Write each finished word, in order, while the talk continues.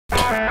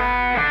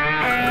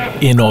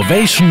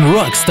Innovation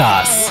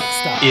Rockstars.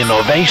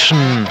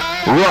 Innovation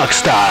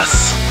Rockstars.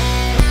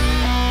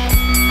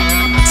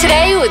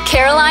 Today with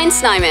Caroline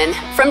Snyman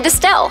from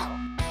Distell.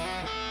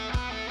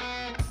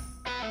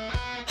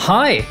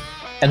 Hi,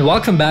 and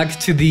welcome back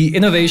to the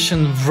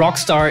Innovation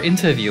Rockstar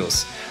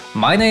interviews.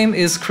 My name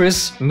is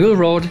Chris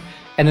Mühlroth,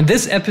 and in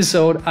this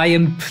episode, I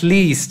am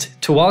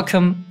pleased to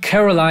welcome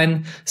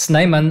Caroline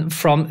Snyman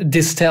from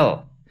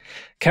Distell.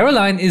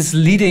 Caroline is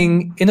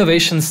leading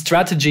innovation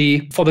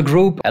strategy for the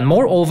group, and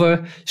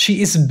moreover,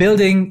 she is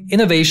building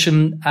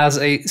innovation as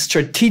a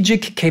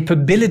strategic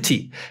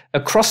capability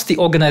across the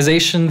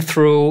organization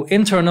through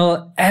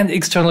internal and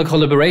external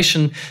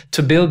collaboration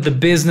to build the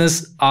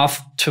business of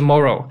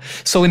tomorrow.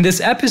 So in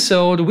this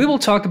episode, we will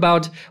talk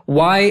about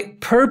why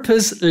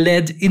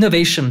purpose-led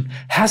innovation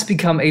has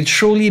become a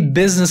truly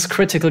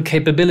business-critical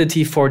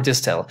capability for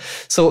Distell.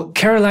 So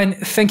Caroline,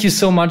 thank you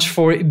so much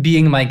for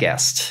being my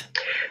guest.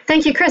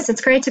 Thank you, Chris.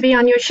 It's great to be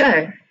on your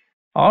show.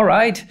 All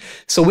right.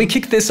 So we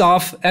kick this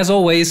off, as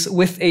always,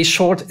 with a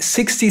short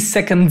 60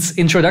 seconds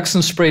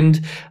introduction sprint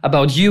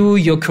about you,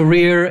 your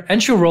career,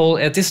 and your role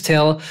at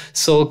Distell.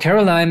 So,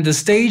 Caroline, the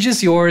stage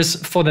is yours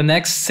for the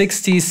next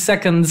 60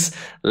 seconds.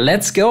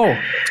 Let's go.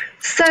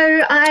 So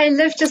I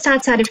live just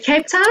outside of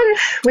Cape Town,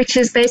 which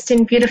is based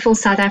in beautiful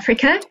South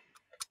Africa.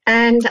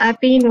 And I've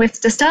been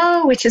with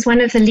Distell, which is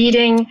one of the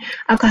leading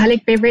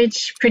alcoholic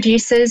beverage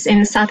producers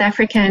in South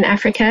Africa and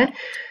Africa,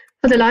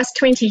 for the last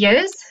 20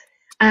 years.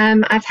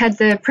 I've had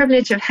the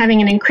privilege of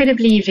having an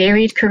incredibly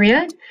varied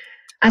career.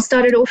 I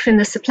started off in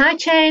the supply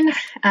chain.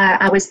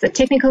 I was the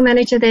technical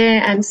manager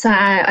there, and so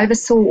I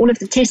oversaw all of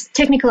the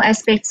technical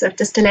aspects of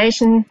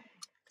distillation,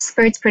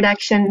 spirits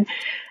production,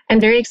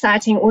 and very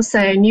exciting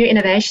also new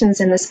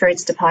innovations in the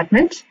spirits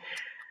department.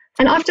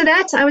 And after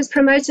that, I was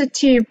promoted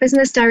to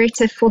business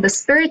director for the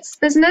spirits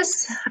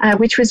business,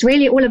 which was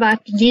really all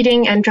about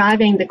leading and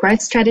driving the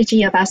growth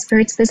strategy of our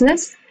spirits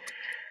business.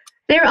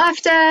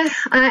 Thereafter,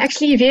 I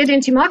actually veered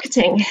into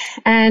marketing,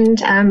 and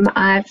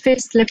I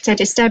first looked at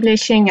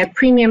establishing a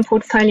premium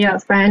portfolio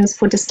of brands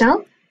for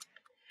Distell.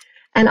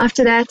 And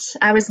after that,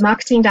 I was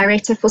marketing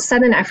director for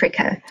Southern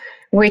Africa,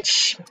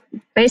 which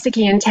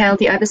basically entailed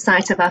the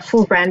oversight of our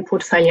full brand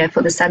portfolio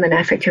for the Southern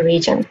Africa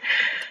region.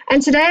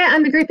 And today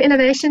I'm the group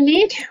innovation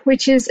lead,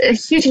 which is a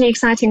hugely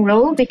exciting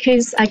role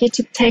because I get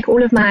to take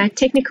all of my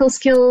technical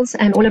skills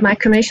and all of my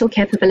commercial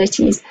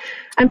capabilities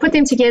and put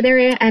them together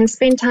and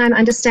spend time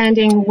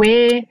understanding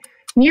where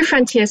new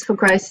frontiers for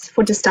growth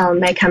for Distell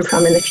may come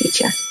from in the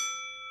future.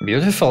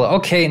 Beautiful.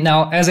 Okay,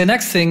 now as a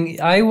next thing,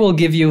 I will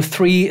give you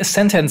 3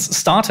 sentence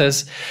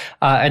starters,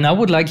 and I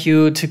would like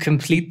you to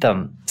complete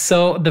them.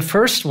 So the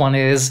first one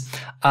is,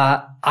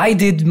 I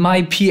did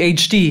my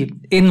PhD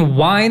in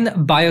wine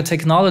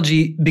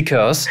biotechnology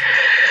because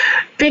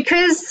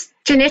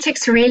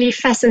genetics really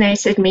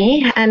fascinated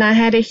me, and I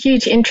had a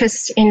huge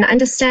interest in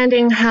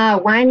understanding how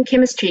wine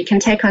chemistry can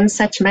take on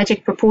such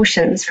magic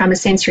proportions from a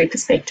sensory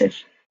perspective.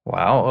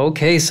 Wow.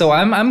 Okay. So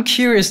I'm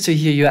curious to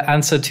hear your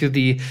answer to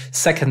the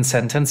second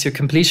sentence, your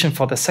completion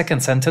for the second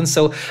sentence.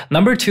 So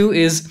number 2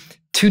 is,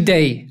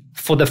 today,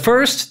 for the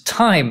first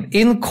time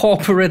in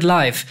corporate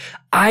life,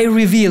 I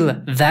reveal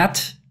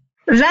that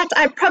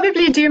I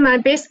probably do my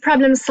best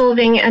problem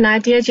solving and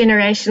idea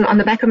generation on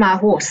the back of my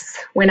horse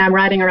when I'm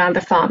riding around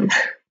the farm.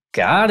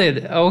 Got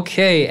it.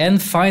 Okay. And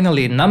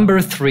finally,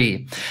 number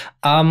 3,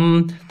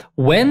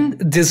 when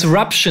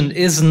disruption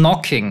is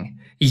knocking,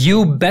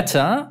 you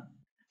better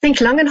think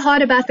long and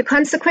hard about the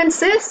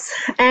consequences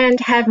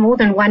and have more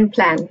than one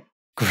plan.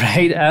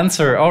 Great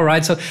answer. All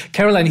right. So,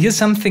 Caroline, here's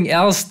something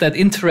else that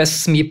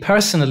interests me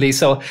personally.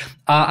 So,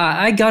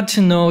 I got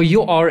to know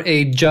you are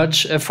a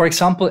judge, for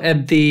example,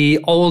 at the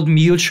Old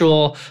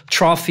Mutual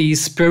Trophy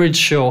Spirit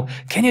Show.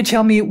 Can you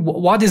tell me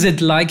what is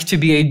it like to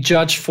be a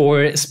judge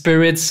for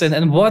spirits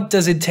and what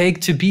does it take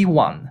to be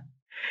one?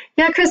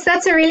 Yeah, Chris,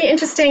 that's a really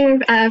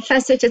interesting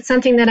facet. It's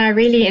something that I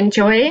really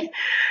enjoy.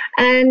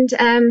 And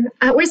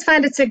I always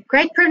find it's a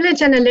great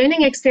privilege and a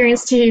learning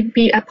experience to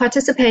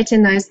participate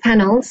in those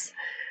panels.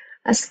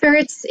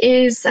 Spirits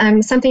is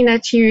something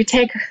that you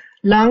take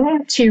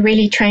long to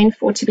really train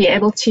for, to be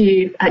able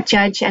to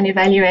judge and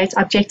evaluate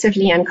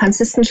objectively and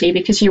consistently,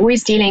 because you're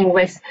always dealing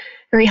with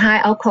very high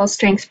alcohol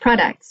strength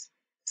products.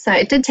 So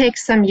it did take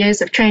some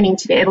years of training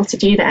to be able to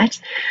do that.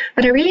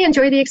 But I really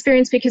enjoy the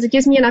experience because it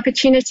gives me an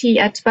opportunity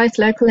at both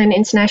local and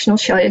international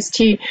shows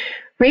to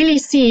really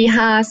see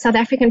how South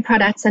African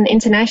products and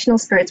international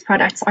spirits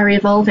products are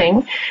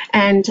evolving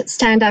and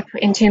stand up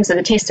in terms of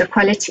the test of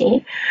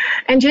quality.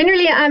 And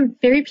generally, I'm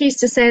very pleased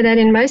to say that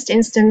in most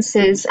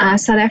instances,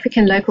 South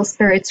African local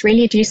spirits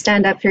really do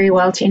stand up very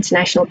well to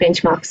international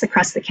benchmarks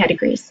across the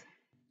categories.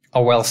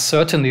 Oh, well,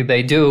 certainly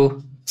they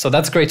do. So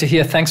that's great to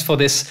hear. Thanks for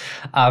this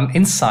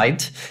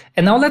insight.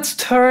 And now let's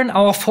turn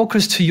our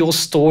focus to your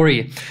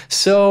story.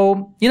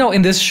 So,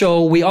 in this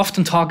show, we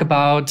often talk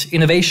about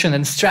innovation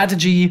and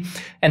strategy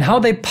and how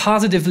they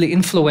positively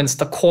influence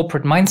the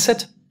corporate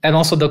mindset and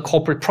also the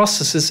corporate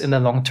processes in the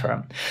long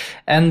term.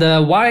 And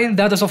why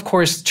that is, of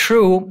course,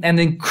 true and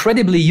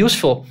incredibly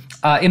useful.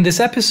 In this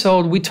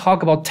episode, we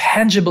talk about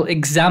tangible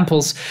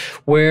examples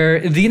where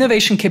the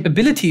innovation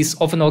capabilities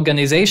of an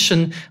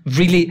organization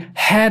really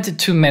had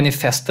to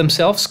manifest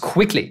themselves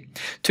quickly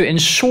to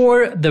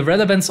ensure the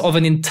relevance of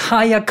an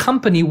entire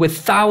company with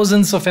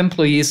thousands of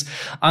employees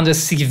under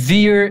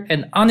severe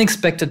and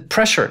unexpected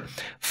pressure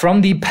from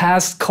the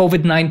past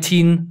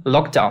COVID-19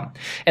 lockdown.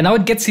 And now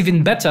it gets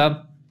even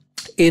better.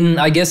 In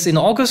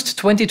August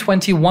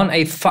 2021,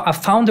 I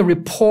found a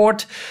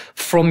report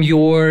from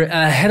your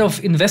head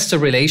of investor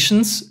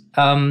relations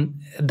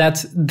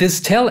that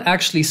Distell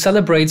actually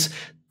celebrates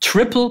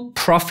triple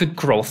profit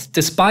growth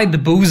despite the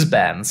booze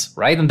bans,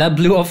 right? And that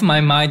blew off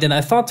my mind. And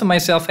I thought to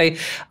myself, hey,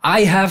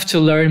 I have to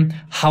learn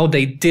how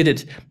they did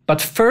it. But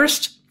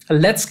first,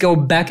 let's go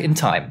back in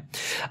time.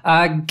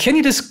 Can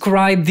you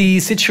describe the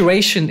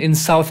situation in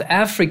South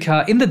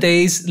Africa in the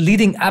days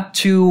leading up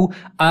to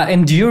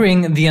and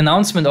during the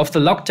announcement of the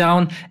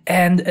lockdown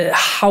and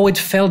how it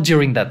felt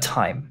during that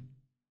time?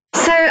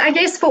 So I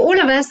guess for all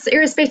of us,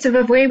 irrespective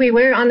of where we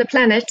were on the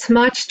planet,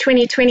 March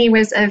 2020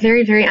 was a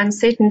very, very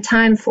uncertain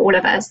time for all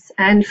of us.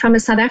 And from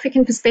a South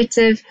African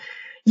perspective,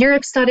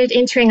 Europe started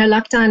entering a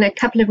lockdown a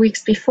couple of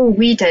weeks before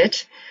we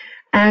did.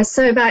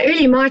 So by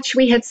early March,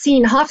 we had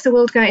seen half the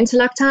world go into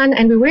lockdown,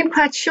 and we weren't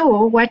quite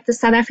sure what the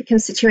South African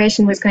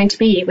situation was going to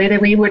be, whether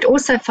we would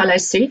also follow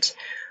suit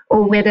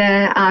or whether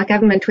our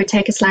government would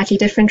take a slightly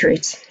different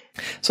route.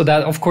 So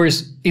that, of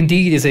course,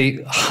 indeed is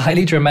a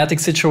highly dramatic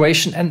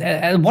situation. And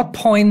at what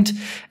point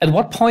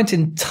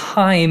in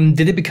time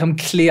did it become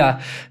clear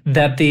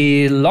that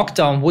the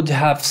lockdown would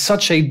have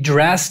such a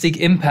drastic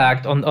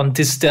impact on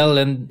Distell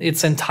and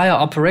its entire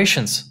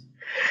operations?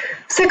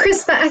 So,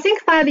 Chris, I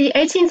think by the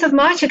 18th of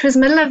March, it was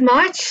middle of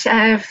March,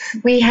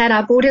 we had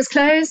our borders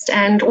closed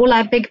and all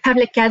our big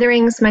public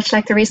gatherings, much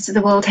like the rest of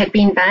the world, had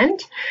been banned.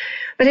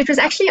 But it was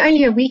actually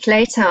only a week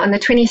later, on the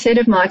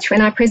 23rd of March,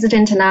 when our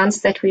president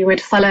announced that we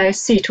would follow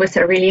suit with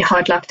a really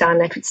hard lockdown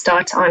that would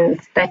start on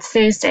that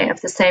Thursday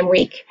of the same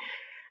week.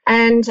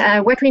 And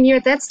what we knew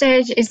at that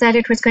stage is that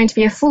it was going to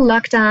be a full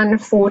lockdown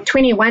for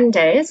 21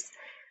 days.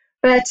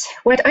 But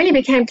what only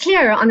became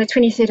clear on the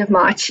 23rd of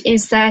March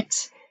is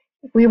that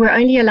we were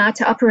only allowed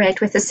to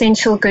operate with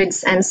essential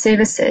goods and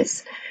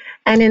services.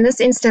 And in this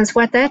instance,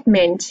 what that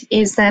meant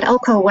is that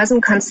alcohol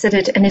wasn't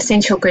considered an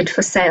essential good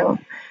for sale.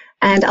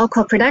 And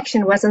alcohol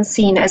production wasn't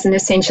seen as an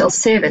essential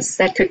service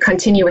that could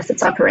continue with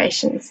its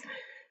operations.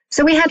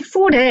 So we had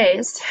 4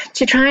 days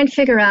to try and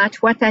figure out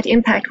what that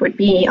impact would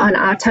be on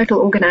our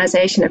total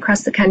organization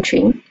across the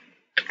country.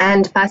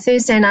 And by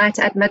Thursday night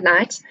at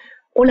midnight,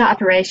 all our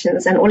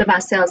operations and all of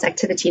our sales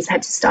activities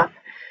had to stop.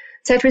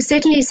 So it was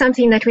certainly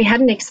something that we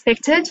hadn't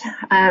expected.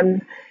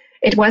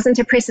 It wasn't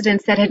a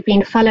precedent that had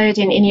been followed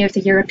in any of the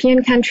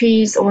European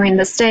countries or in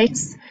the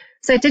States.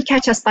 So it did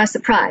catch us by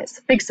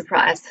surprise, big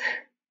surprise.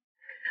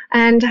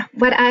 And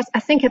what I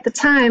think at the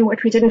time,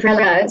 what we didn't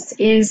realize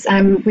is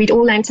we'd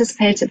all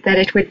anticipated that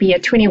it would be a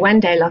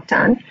 21-day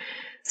lockdown.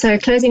 So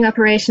closing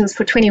operations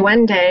for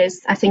 21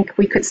 days, I think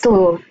we could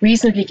still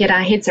reasonably get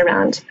our heads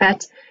around.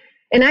 But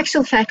in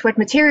actual fact, what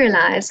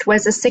materialized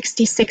was a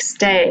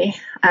 66-day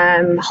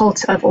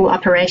halt of all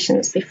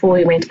operations before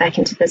we went back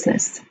into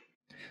business.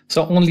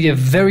 So only a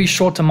very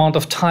short amount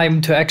of time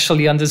to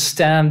actually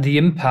understand the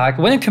impact.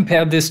 When you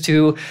compare this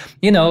to,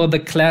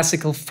 the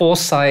classical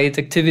foresight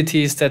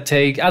activities that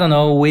take,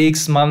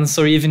 weeks, months,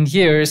 or even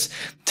years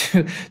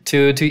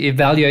to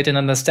evaluate and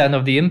understand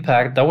of the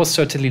impact, there was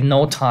certainly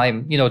no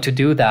time, to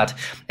do that.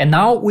 And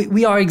now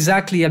we are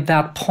exactly at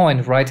that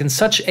point, right? In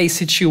such a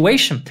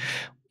situation,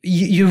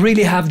 you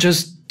really have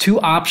just two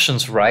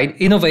options, right?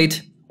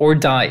 Innovate or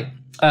die.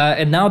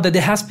 And now that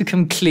it has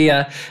become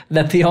clear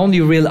that the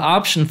only real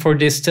option for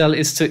Distell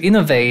is to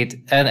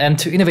innovate and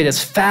to innovate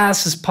as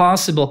fast as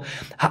possible,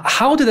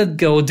 how did it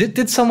go?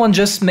 Did someone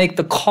just make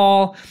the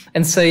call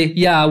and say,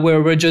 yeah,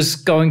 we're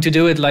just going to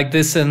do it like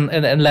this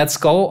and let's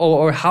go?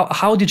 Or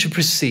how did you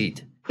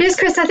proceed? Yes,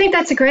 Chris, I think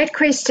that's a great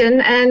question.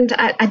 And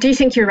I do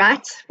think you're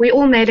right. We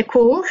all made a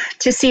call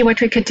to see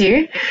what we could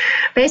do.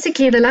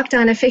 Basically, the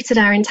lockdown affected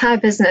our entire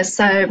business.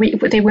 So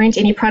there weren't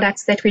any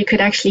products that we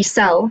could actually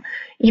sell,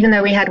 even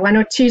though we had one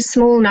or two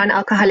small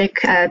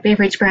non-alcoholic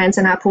beverage brands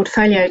in our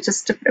portfolio.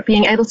 Just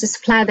being able to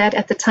supply that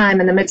at the time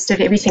in the midst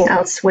of everything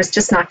else was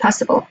just not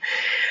possible.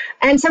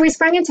 And so we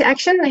sprung into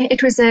action.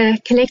 It was a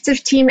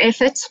collective team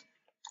effort.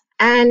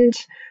 And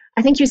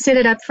I think you said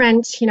it up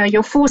front,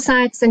 your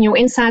foresights and your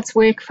insights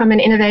work from an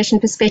innovation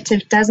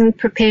perspective doesn't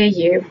prepare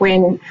you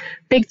when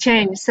big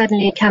change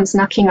suddenly comes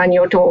knocking on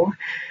your door.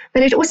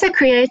 But it also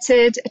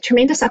created a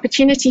tremendous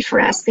opportunity for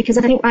us, because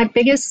I think my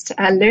biggest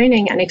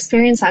learning and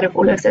experience out of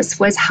all of this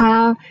was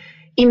how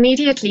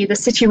immediately the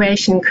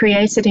situation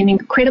created an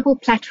incredible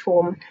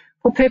platform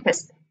for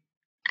purpose.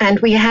 And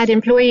we had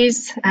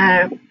employees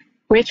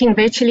working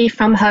virtually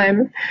from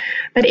home,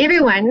 but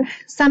everyone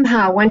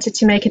somehow wanted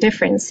to make a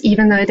difference,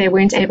 even though they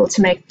weren't able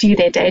to do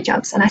their day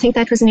jobs. And I think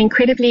that was an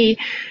incredibly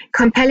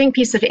compelling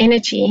piece of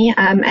energy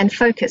and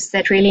focus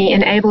that really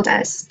enabled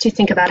us to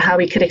think about how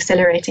we could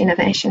accelerate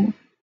innovation.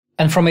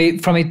 And from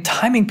a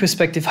timing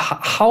perspective,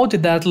 how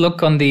did that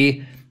look on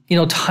the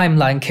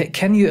timeline?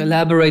 Can you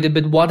elaborate a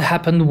bit? What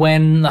happened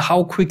when?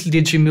 How quickly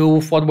did you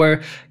move? What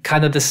were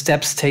kind of the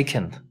steps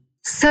taken?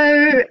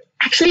 So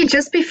actually,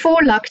 just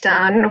before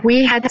lockdown,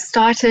 we had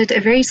started a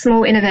very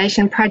small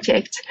innovation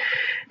project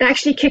that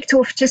actually kicked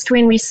off just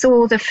when we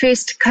saw the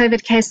first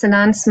COVID case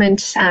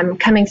announcement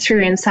coming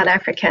through in South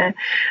Africa.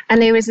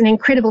 And there was an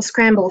incredible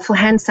scramble for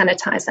hand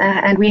sanitizer.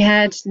 And we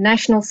had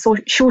national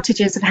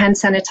shortages of hand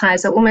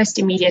sanitizer almost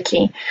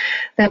immediately.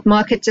 That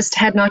market just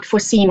had not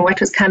foreseen what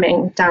was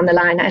coming down the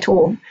line at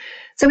all.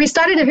 So we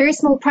started a very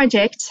small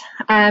project,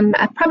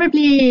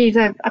 probably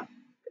the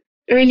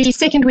early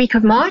second week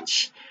of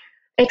March.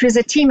 It was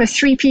a team of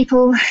 3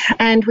 people,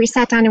 and we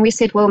sat down and we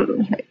said, well,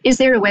 is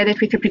there a way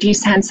that we could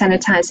produce hand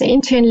sanitizer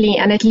internally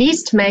and at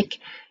least make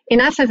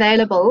enough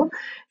available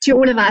to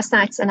all of our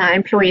sites and our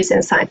employees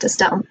inside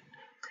Distell?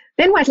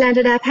 Then what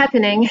landed up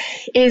happening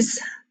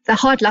is the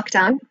hard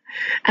lockdown,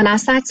 and our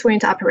sites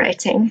weren't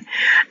operating.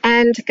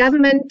 And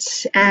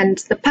government and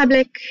the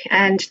public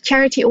and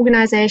charity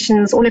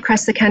organizations all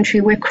across the country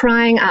were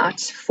crying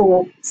out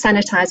for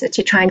sanitizer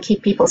to try and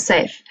keep people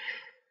safe.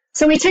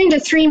 So we turned a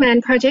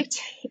 3-man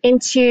project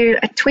into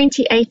a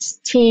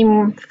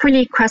 28-team,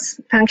 fully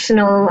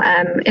cross-functional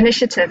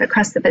initiative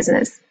across the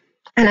business.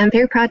 And I'm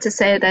very proud to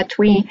say that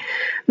we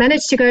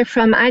managed to go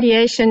from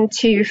ideation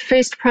to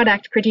first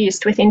product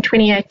produced within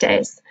 28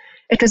 days.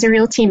 It was a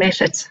real team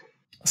effort.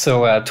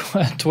 So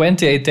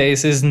 28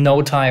 days is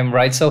no time,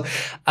 right? So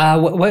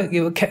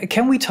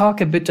can we talk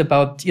a bit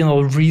about,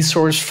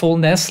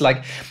 resourcefulness?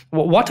 Like,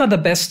 what are the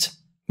best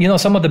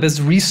some of the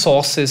best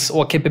resources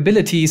or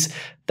capabilities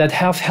that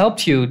have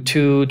helped you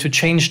to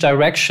change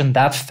direction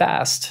that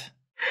fast?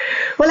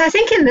 Well, I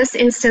think in this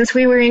instance,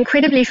 we were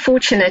incredibly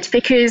fortunate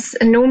because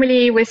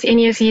normally with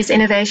any of these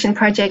innovation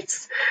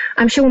projects,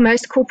 I'm sure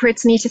most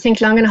corporates need to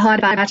think long and hard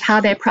about how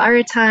they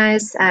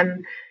prioritize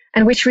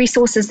and which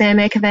resources they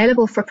make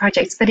available for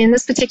projects. But in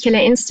this particular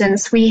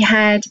instance, we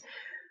had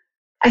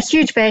a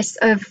huge base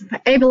of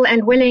able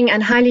and willing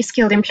and highly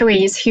skilled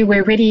employees who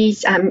were ready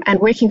and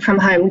working from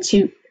home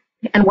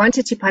and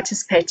wanted to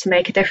participate to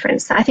make a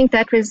difference. I think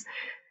that was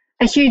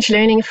a huge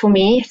learning for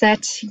me,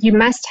 that you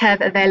must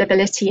have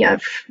availability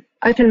of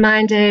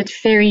open-minded,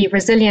 very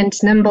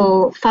resilient,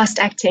 nimble,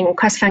 fast-acting,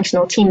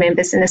 cross-functional team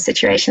members in a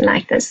situation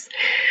like this.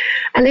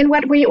 And then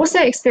what we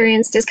also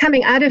experienced is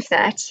coming out of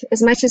that,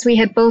 as much as we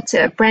had built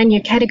a brand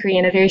new category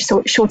in a very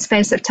short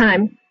space of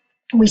time,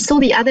 we saw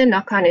the other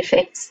knock-on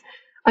effects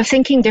of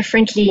thinking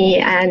differently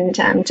and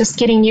just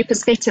getting new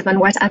perspective on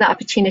what other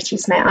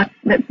opportunities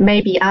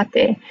may be out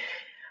there.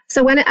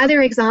 So one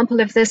other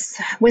example of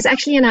this was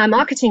actually in our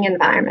marketing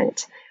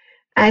environment.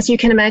 As you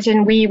can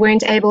imagine, we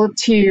weren't able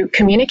to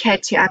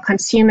communicate to our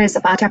consumers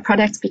about our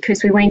products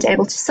because we weren't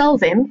able to sell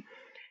them.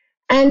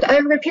 And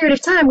over a period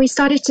of time, we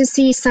started to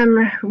see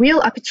some real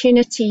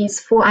opportunities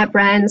for our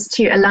brands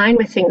to align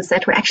with things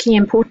that were actually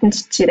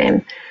important to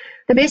them.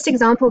 The best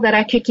example that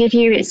I could give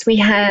you is we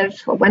have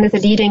one of the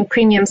leading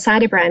premium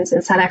cider brands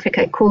in South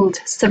Africa called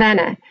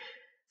Savannah.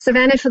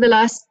 Savannah, for the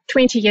last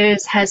 20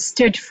 years, has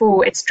stood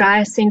for its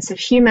dry sense of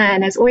humor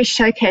and has always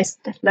showcased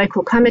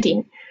local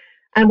comedy.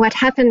 And what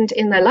happened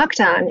in the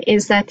lockdown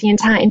is that the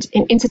entire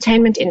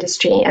entertainment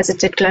industry, as it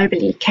did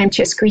globally, came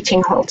to a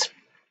screeching halt.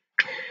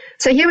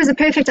 So here was a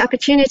perfect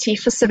opportunity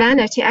for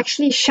Savannah to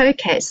actually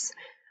showcase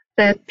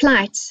the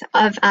plight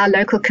of our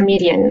local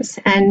comedians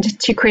and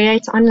to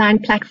create online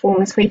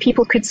platforms where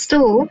people could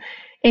still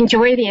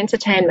enjoy the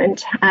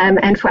entertainment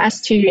and for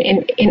us to,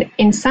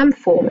 in some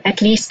form,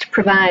 at least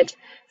provide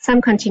some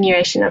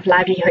continuation of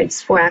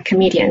livelihoods for our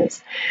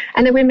comedians.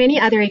 And there were many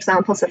other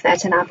examples of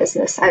that in our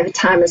business over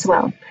time as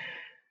well.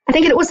 I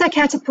think it also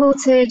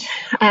catapulted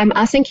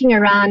our thinking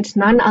around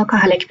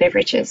non-alcoholic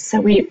beverages. So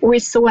we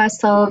always saw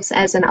ourselves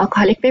as an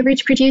alcoholic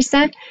beverage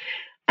producer.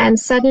 And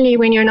suddenly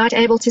when you're not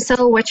able to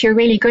sell what you're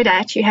really good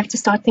at, you have to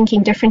start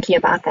thinking differently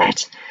about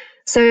that.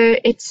 So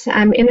it's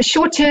in the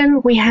short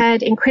term, we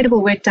had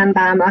incredible work done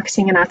by our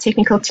marketing and our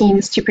technical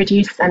teams to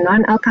produce a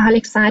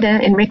non-alcoholic cider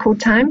in record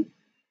time.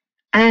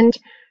 And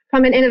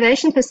from an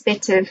innovation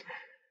perspective,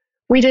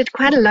 we did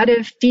quite a lot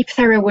of deep,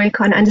 thorough work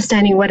on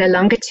understanding what a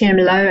longer-term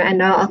low and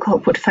no alcohol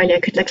portfolio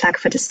could look like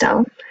for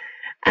Distell.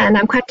 And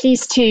I'm quite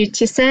pleased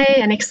to say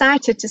and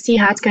excited to see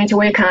how it's going to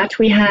work out.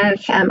 We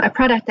have a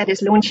product that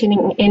is launching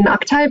in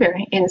October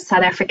in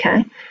South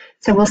Africa.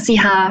 So we'll see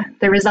how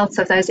the results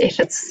of those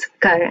efforts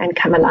go and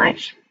come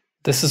alive.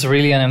 This is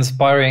really an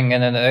inspiring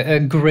and a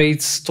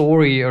great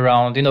story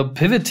around,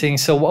 pivoting.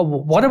 So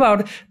what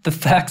about the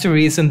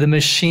factories and the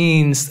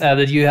machines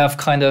that you have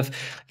kind of,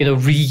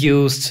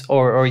 reused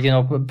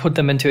or put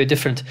them into a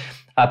different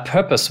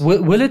purpose.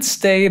 Will it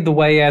stay the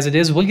way as it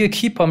is? Will you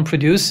keep on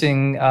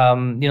producing,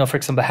 for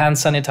example, hand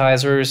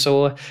sanitizers,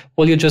 or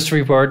will you just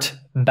revert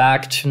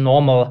back to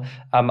normal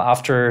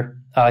after,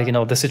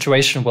 the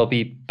situation will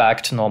be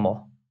back to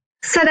normal?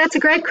 So that's a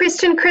great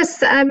question,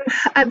 Chris,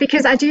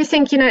 because I do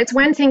think, it's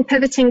one thing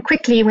pivoting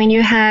quickly when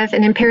you have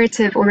an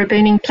imperative or a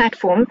burning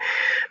platform,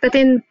 but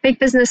then big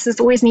businesses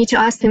always need to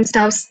ask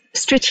themselves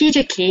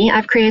strategically,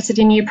 I've created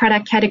a new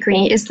product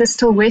category. Is this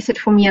still worth it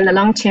for me in the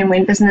long term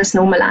when business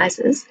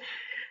normalizes?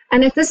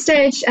 And at this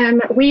stage,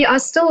 we are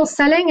still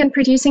selling and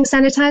producing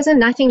sanitizer,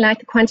 nothing like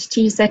the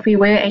quantities that we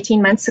were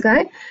 18 months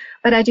ago.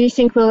 But I do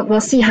think we'll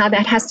see how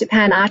that has to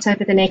pan out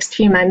over the next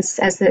few months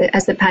as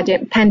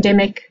the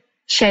pandemic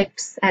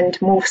shapes and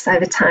morphs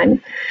over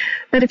time.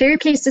 But I'm very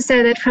pleased to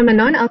say that from a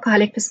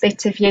non-alcoholic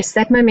perspective, yes,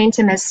 that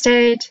momentum has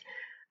stayed.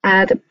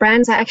 The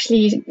brands are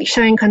actually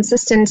showing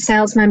consistent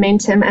sales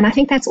momentum, and I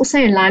think that's also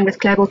in line with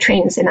global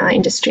trends in our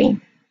industry.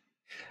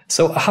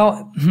 So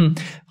how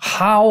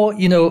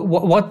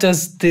what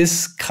does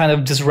this kind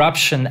of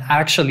disruption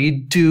actually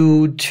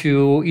do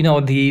to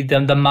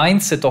the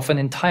mindset of an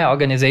entire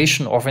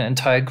organization, of an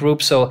entire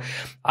group? So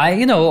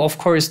of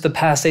course the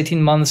past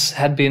 18 months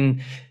had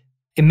been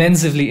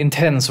immensely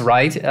intense,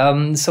 right?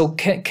 So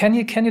can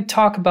you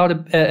talk about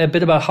a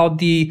bit about how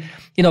the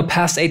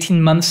past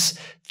 18 months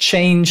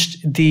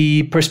changed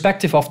the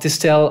perspective of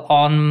Distell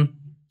on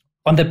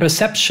the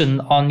perception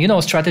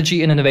on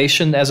strategy and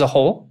innovation as a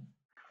whole?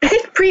 I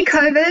think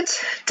pre-COVID,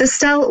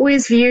 Distell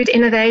always viewed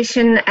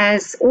innovation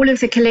as all of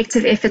the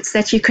collective efforts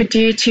that you could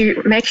do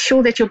to make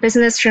sure that your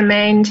business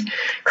remained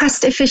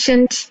cost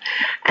efficient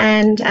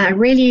and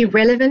really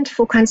relevant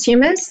for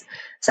consumers.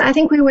 So I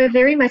think we were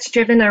very much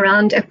driven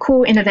around a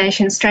core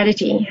innovation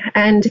strategy.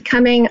 And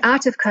coming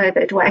out of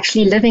COVID, or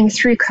actually living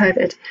through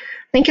COVID,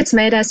 I think it's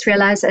made us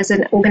realize as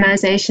an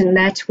organization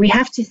that we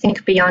have to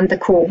think beyond the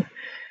core.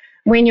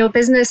 When your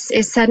business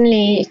is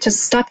suddenly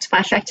just stopped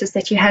by factors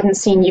that you hadn't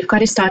seen, you've got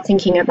to start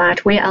thinking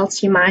about where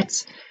else you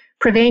might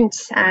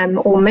prevent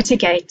or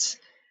mitigate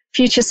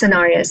future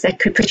scenarios that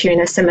could put you in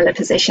a similar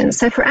position.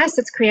 So for us,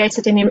 it's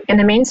created an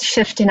immense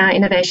shift in our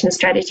innovation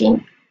strategy.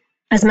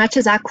 As much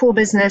as our core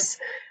business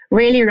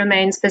really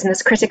remains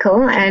business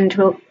critical, and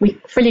we're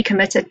fully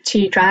committed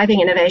to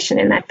driving innovation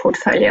in that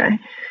portfolio,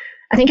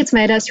 I think it's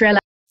made us realize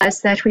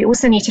that we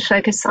also need to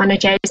focus on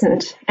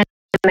adjacent and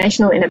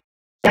transformational innovation.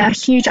 There are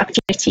huge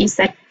opportunities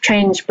that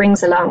change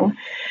brings along,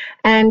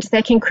 and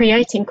they can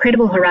create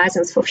incredible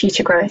horizons for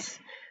future growth.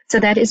 So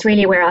that is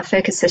really where our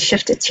focus has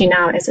shifted to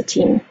now as a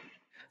team.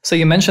 So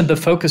you mentioned the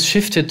focus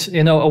shifted,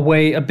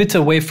 a bit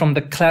away from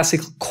the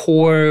classic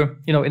core,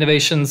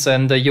 innovations,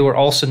 and you are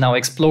also now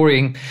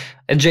exploring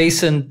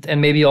adjacent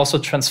and maybe also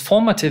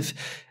transformative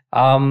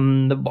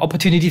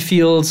opportunity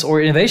fields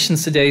or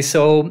innovations today.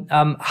 So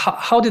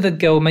how did that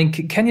go? I mean,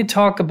 can you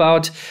talk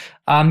about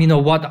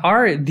what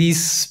are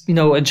these,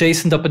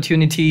 adjacent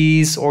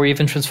opportunities or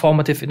even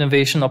transformative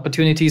innovation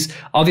opportunities?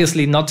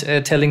 Obviously not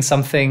telling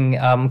something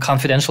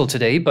confidential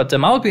today, but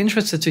I would be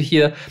interested to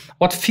hear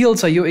what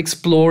fields are you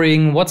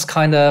exploring? What's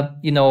kind of,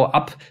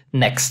 up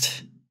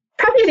next?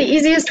 Probably the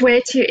easiest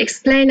way to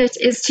explain it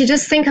is to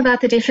just think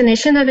about the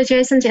definition of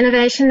adjacent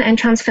innovation and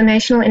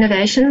transformational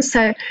innovation.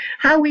 So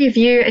how we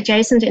view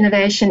adjacent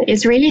innovation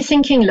is really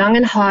thinking long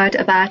and hard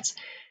about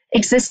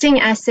existing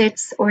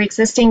assets or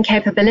existing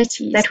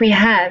capabilities that we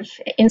have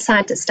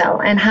inside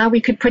Distell and how we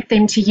could put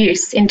them to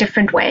use in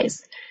different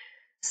ways.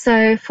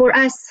 So for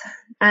us,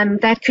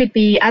 that could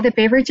be other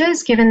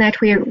beverages, given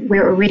that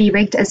we're already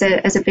rigged as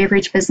a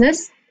beverage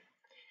business.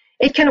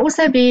 It can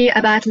also be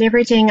about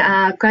leveraging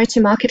our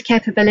go-to-market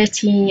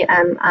capability,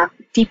 our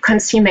deep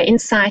consumer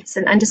insights,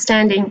 and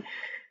understanding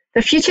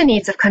the future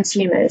needs of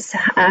consumers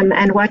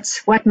and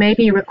what may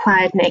be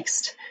required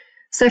next.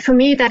 So for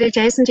me, that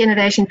adjacent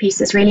innovation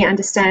piece is really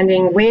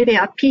understanding where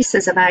there are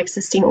pieces of our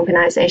existing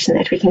organization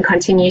that we can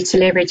continue to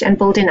leverage and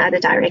build in other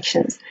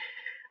directions.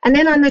 And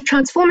then on the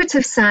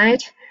transformative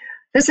side,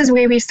 this is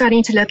where we're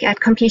starting to look at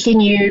completely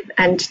new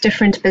and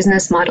different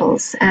business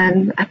models.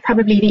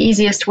 Probably the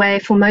easiest way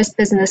for most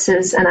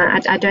businesses, and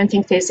I don't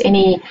think there's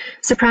any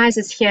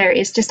surprises here,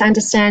 is just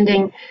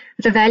understanding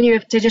the value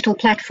of digital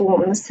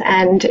platforms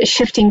and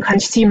shifting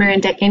consumer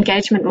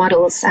engagement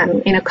models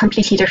in a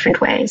completely different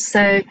way.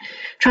 So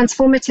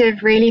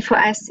transformative really for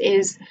us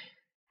is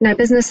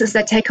businesses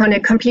that take on a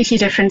completely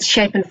different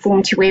shape and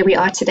form to where we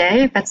are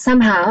today, but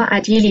somehow,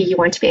 ideally, you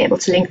want to be able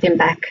to link them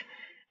back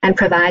and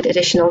provide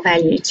additional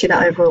value to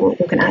the overall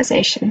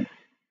organization.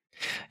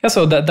 Yeah,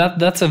 so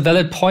that's a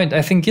valid point.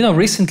 I think,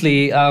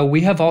 recently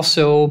we have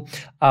also,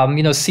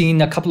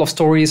 seen a couple of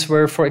stories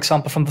where, for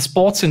example, from the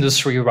sports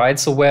industry, right?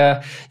 So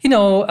where,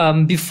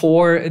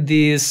 before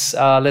this,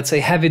 let's say,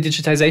 heavy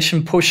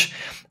digitization push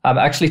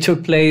actually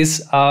took place,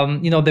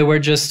 they were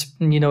just,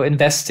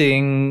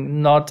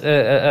 investing not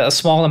a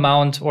small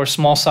amount or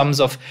small sums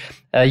of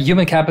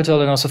human capital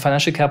and also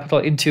financial capital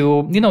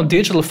into,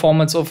 digital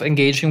formats of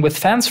engaging with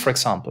fans, for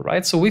example,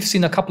 right? So we've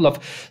seen a couple of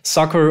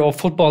soccer or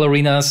football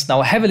arenas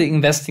now heavily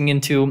investing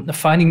into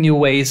finding new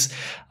ways,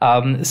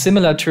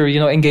 similar to,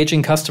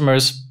 engaging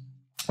customers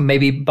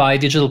maybe by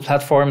digital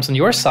platforms on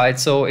your side.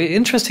 So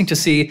interesting to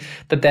see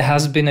that there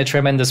has been a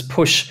tremendous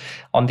push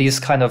on these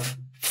kind of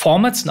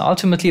formats, and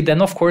ultimately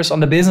then, of course, on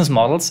the business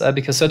models,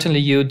 because certainly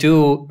you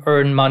do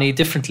earn money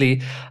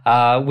differently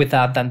with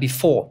that than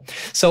before.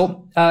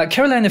 So,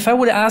 Caroline, if I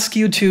would ask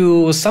you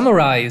to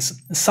summarize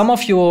some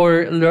of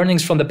your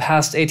learnings from the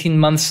past 18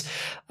 months,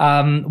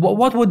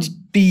 what would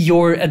be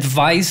your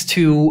advice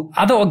to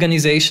other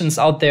organizations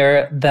out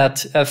there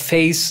that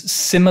face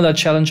similar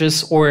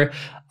challenges or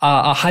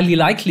are highly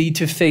likely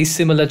to face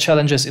similar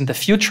challenges in the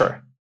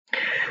future?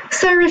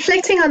 So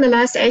reflecting on the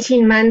last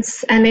 18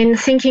 months and then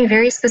thinking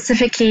very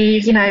specifically,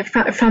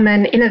 from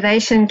an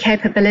innovation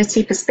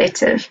capability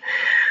perspective,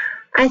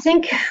 I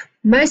think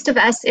most of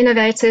us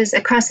innovators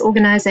across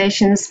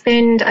organizations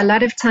spend a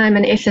lot of time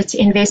and effort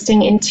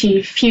investing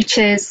into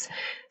future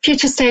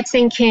state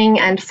thinking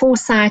and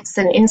foresights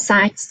and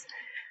insights.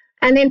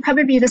 And then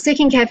probably the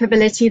second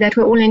capability that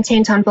we're all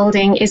intent on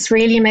building is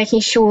really making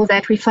sure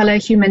that we follow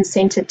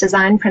human-centered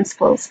design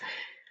principles.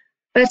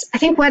 But I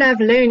think what I've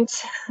learned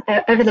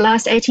over the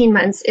last 18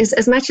 months is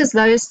as much as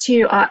those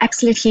two are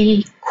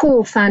absolutely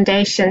core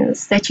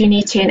foundations that you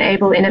need to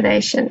enable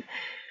innovation,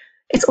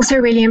 it's also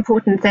really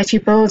important that you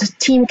build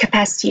team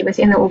capacity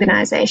within the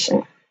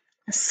organization.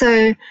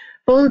 So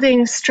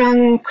building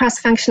strong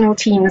cross-functional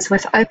teams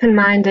with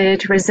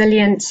open-minded,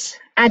 resilient,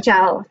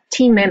 agile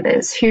team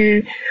members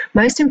who,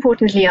 most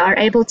importantly, are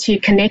able to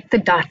connect the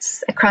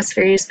dots across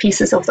various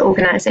pieces of the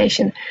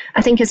organization,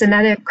 I think is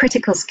another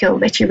critical skill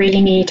that you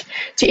really need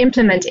to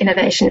implement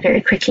innovation very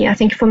quickly. I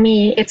think for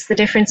me, it's the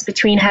difference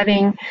between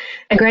having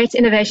a great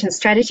innovation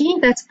strategy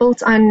that's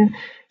built on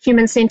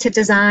human-centered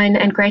design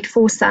and great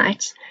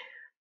foresight.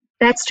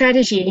 That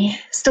strategy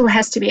still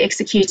has to be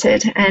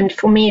executed. And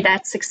for me,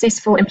 that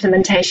successful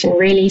implementation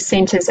really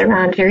centers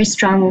around very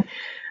strong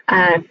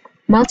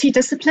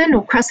multidiscipline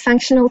or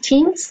cross-functional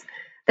teams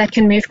that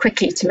can move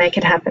quickly to make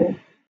it happen.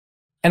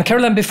 And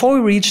Caroline, before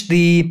we reach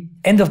the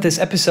end of this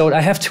episode,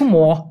 I have two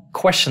more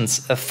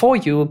questions for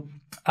you.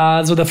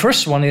 So the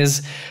first one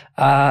is,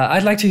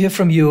 I'd like to hear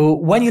from you,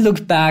 when you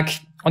look back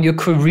on your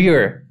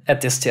career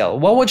at Distell,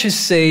 what would you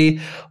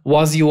say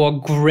was your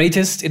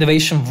greatest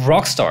innovation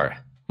rockstar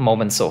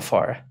moment so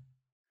far?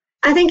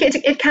 I think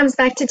it comes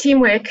back to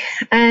teamwork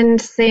and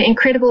the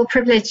incredible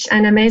privilege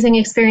and amazing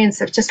experience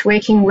of just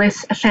working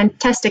with a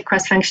fantastic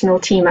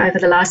cross-functional team over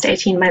the last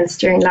 18 months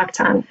during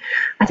lockdown.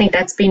 I think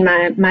that's been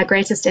my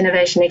greatest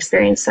innovation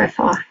experience so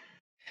far.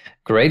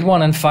 Great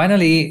one. And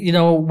finally,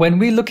 when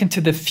we look into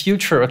the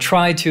future or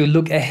try to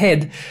look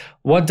ahead,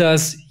 what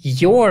does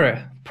your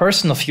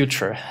personal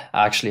future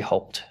actually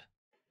hold?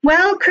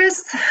 Well,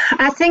 Chris,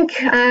 I think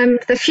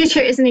the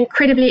future is an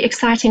incredibly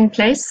exciting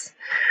place.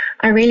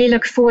 I really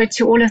look forward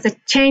to all of the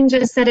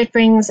changes that it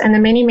brings and the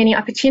many, many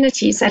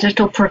opportunities that it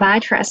will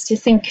provide for us to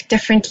think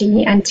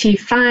differently and to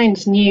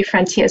find new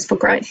frontiers for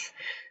growth.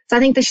 So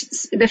I think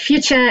the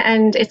future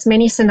and its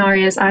many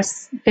scenarios are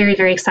very,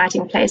 very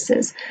exciting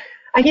places.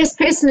 I guess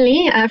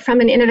personally,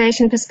 from an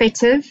innovation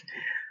perspective,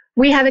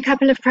 we have a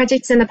couple of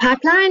projects in the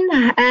pipeline,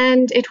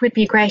 and it would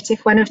be great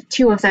if one or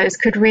two of those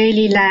could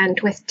really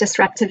land with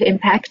disruptive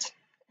impact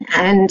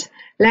and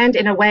land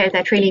in a way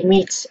that really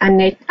meets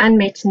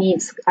unmet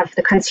needs of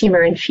the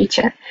consumer in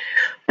future.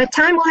 But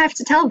time will have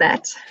to tell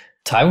that.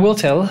 Time will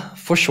tell,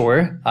 for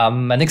sure.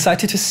 I'm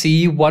excited to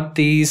see what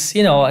these,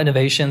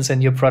 innovations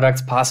and new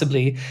products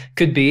possibly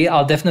could be.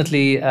 I'll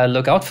definitely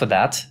look out for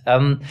that.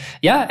 And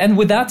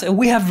with that,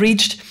 we have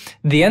reached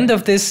the end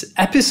of this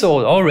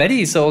episode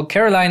already. So,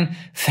 Caroline,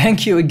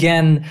 thank you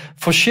again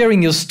for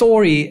sharing your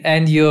story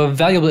and your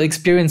valuable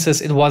experiences.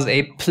 It was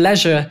a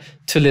pleasure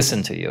to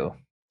listen to you.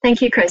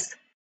 Thank you, Chris.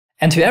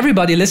 And to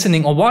everybody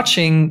listening or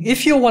watching,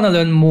 if you want to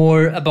learn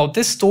more about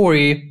this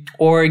story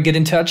or get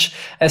in touch,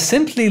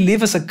 simply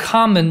leave us a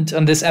comment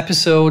on this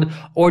episode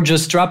or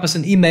just drop us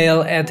an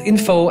email at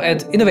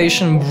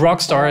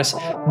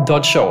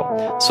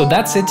info@innovationrockstars.show. So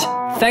that's it.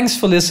 Thanks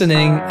for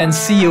listening and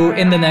see you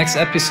in the next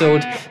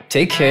episode.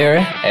 Take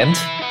care and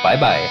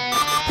bye-bye.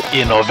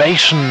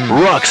 Innovation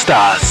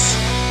Rockstars.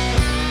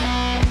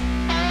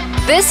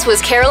 This was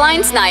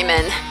Caroline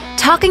Snyman,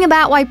 talking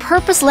about why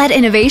purpose-led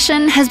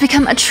innovation has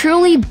become a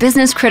truly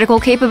business-critical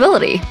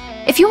capability.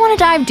 If you want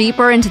to dive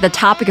deeper into the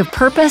topic of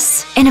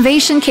purpose,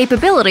 innovation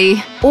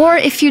capability, or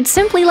if you'd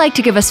simply like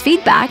to give us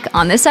feedback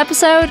on this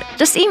episode,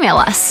 just email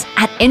us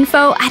at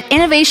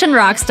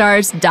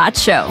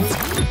info@innovationrockstars.show.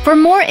 For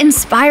more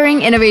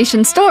inspiring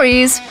innovation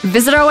stories,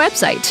 visit our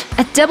website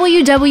at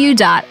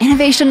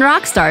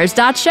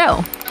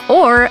www.innovationrockstars.show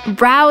or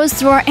browse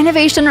through our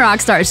Innovation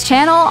Rockstars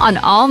channel on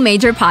all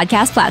major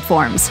podcast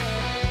platforms.